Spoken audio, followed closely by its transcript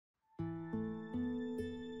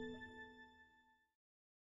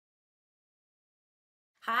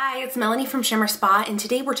Hi, it's Melanie from Shimmer Spa, and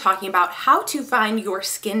today we're talking about how to find your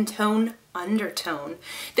skin tone undertone.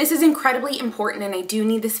 This is incredibly important, and I do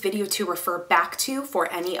need this video to refer back to for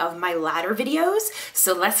any of my latter videos,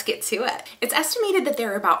 so let's get to it. It's estimated that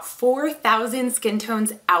there are about 4,000 skin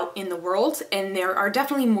tones out in the world, and there are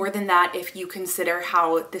definitely more than that if you consider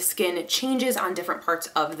how the skin changes on different parts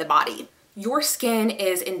of the body. Your skin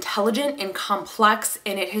is intelligent and complex,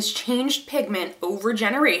 and it has changed pigment over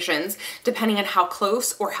generations depending on how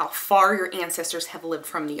close or how far your ancestors have lived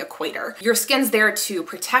from the equator. Your skin's there to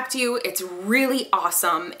protect you. It's really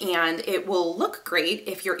awesome, and it will look great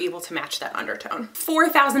if you're able to match that undertone.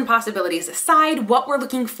 4,000 possibilities aside, what we're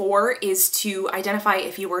looking for is to identify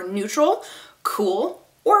if you are neutral, cool,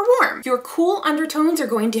 or warm. Your cool undertones are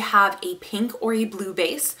going to have a pink or a blue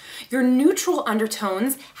base. Your neutral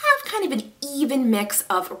undertones have kind of an even mix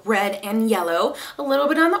of red and yellow, a little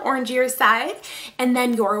bit on the orangier side. And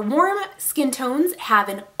then your warm skin tones have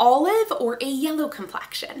an olive or a yellow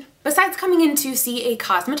complexion. Besides coming in to see a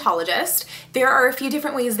cosmetologist, there are a few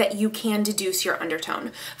different ways that you can deduce your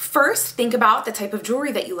undertone. First, think about the type of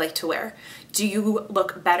jewelry that you like to wear. Do you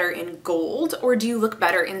look better in gold or do you look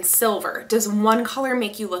better in silver? Does one color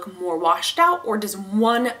make you look more washed out, or does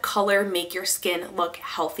one color make your skin look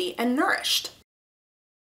healthy and nourished?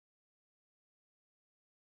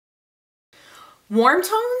 Warm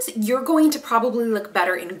tones, you're going to probably look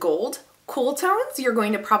better in gold. Cool tones, you're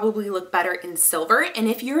going to probably look better in silver. And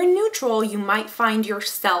if you're in neutral, you might find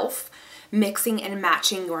yourself mixing and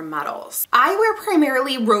matching your metals. I wear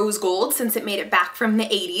primarily rose gold since it made it back from the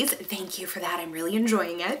 80s. Thank you for that, I'm really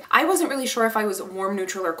enjoying it. I wasn't really sure if I was warm,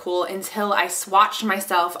 neutral, or cool until I swatched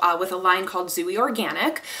myself with a line called Zooey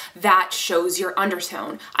Organic that shows your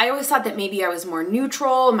undertone. I always thought that maybe I was more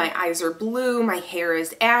neutral, my eyes are blue, my hair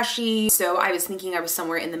is ashy, so I was thinking I was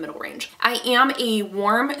somewhere in the middle range. I am a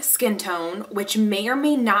warm skin tone, which may or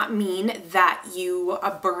may not mean that you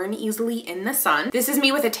burn easily in the sun. This is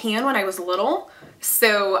me with a tan when I was little,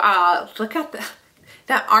 so look at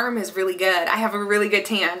that arm is really good. I have a really good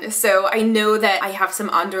tan, so I know that I have some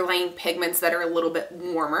underlying pigments that are a little bit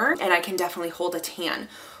warmer, and I can definitely hold a tan.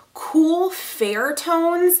 Cool fair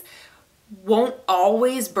tones won't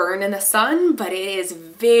always burn in the sun, but it is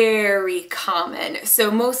very common. So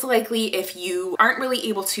most likely if you aren't really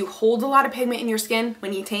able to hold a lot of pigment in your skin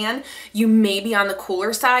when you tan, you may be on the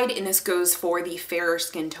cooler side, and this goes for the fairer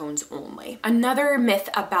skin tones only. Another myth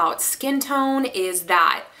about skin tone is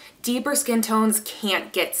that deeper skin tones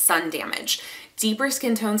can't get sun damage. Deeper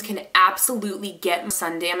skin tones can absolutely get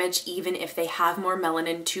sun damage even if they have more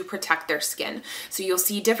melanin to protect their skin. So you'll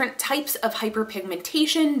see different types of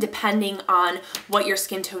hyperpigmentation depending on what your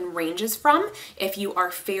skin tone ranges from, if you are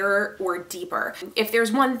fairer or deeper. If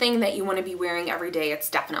there's one thing that you want to be wearing every day, it's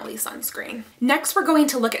definitely sunscreen. Next, we're going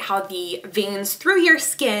to look at how the veins through your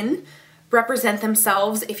skin represent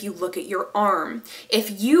themselves if you look at your arm.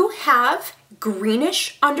 If you have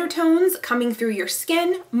greenish undertones coming through your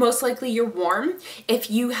skin, most likely you're warm. If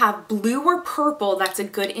you have blue or purple, that's a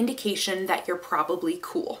good indication that you're probably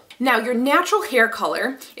cool. Now, your natural hair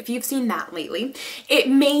color, if you've seen that lately, it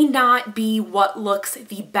may not be what looks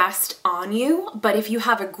the best on you, but if you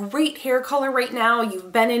have a great hair color right now,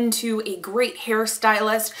 you've been into a great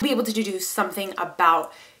hairstylist, you'll be able to do something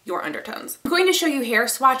about your undertones. I'm going to show you hair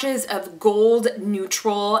swatches of gold,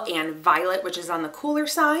 neutral, and violet, which is on the cooler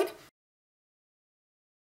side.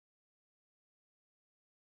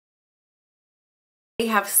 They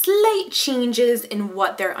have slight changes in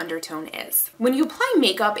what their undertone is. When you apply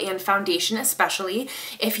makeup and foundation especially,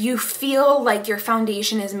 if you feel like your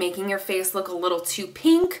foundation is making your face look a little too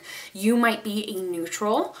pink, you might be a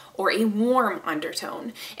neutral or a warm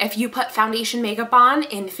undertone. If you put foundation makeup on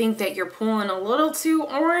and think that you're pulling a little too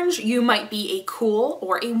orange, you might be a cool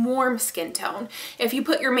or a warm skin tone. If you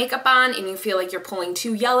put your makeup on and you feel like you're pulling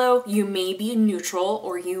too yellow, you may be a neutral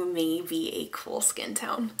or you may be a cool skin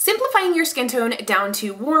tone. Simplifying your skin tone down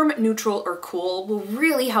to warm, neutral, or cool will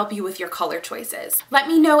really help you with your color choices. Let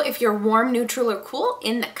me know if you're warm, neutral, or cool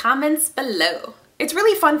in the comments below. It's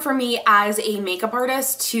really fun for me as a makeup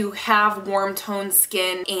artist to have warm toned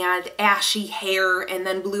skin and ashy hair and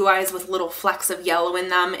then blue eyes with little flecks of yellow in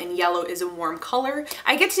them, and yellow is a warm color.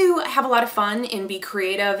 I get to have a lot of fun and be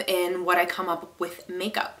creative in what I come up with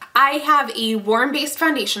makeup. I have a warm based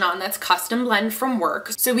foundation on that's custom blend from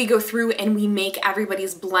work. So we go through and we make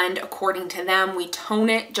everybody's blend according to them. We tone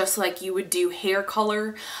it just like you would do hair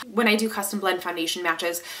color. When I do custom blend foundation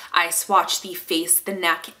matches, I swatch the face, the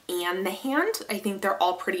neck, and the hand. I think they're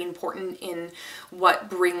all pretty important in what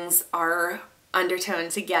brings our undertone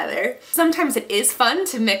together. Sometimes it is fun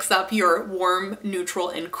to mix up your warm, neutral,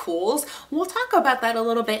 and cools. We'll talk about that a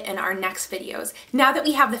little bit in our next videos. Now that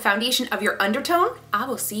we have the foundation of your undertone, I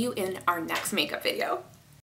will see you in our next makeup video.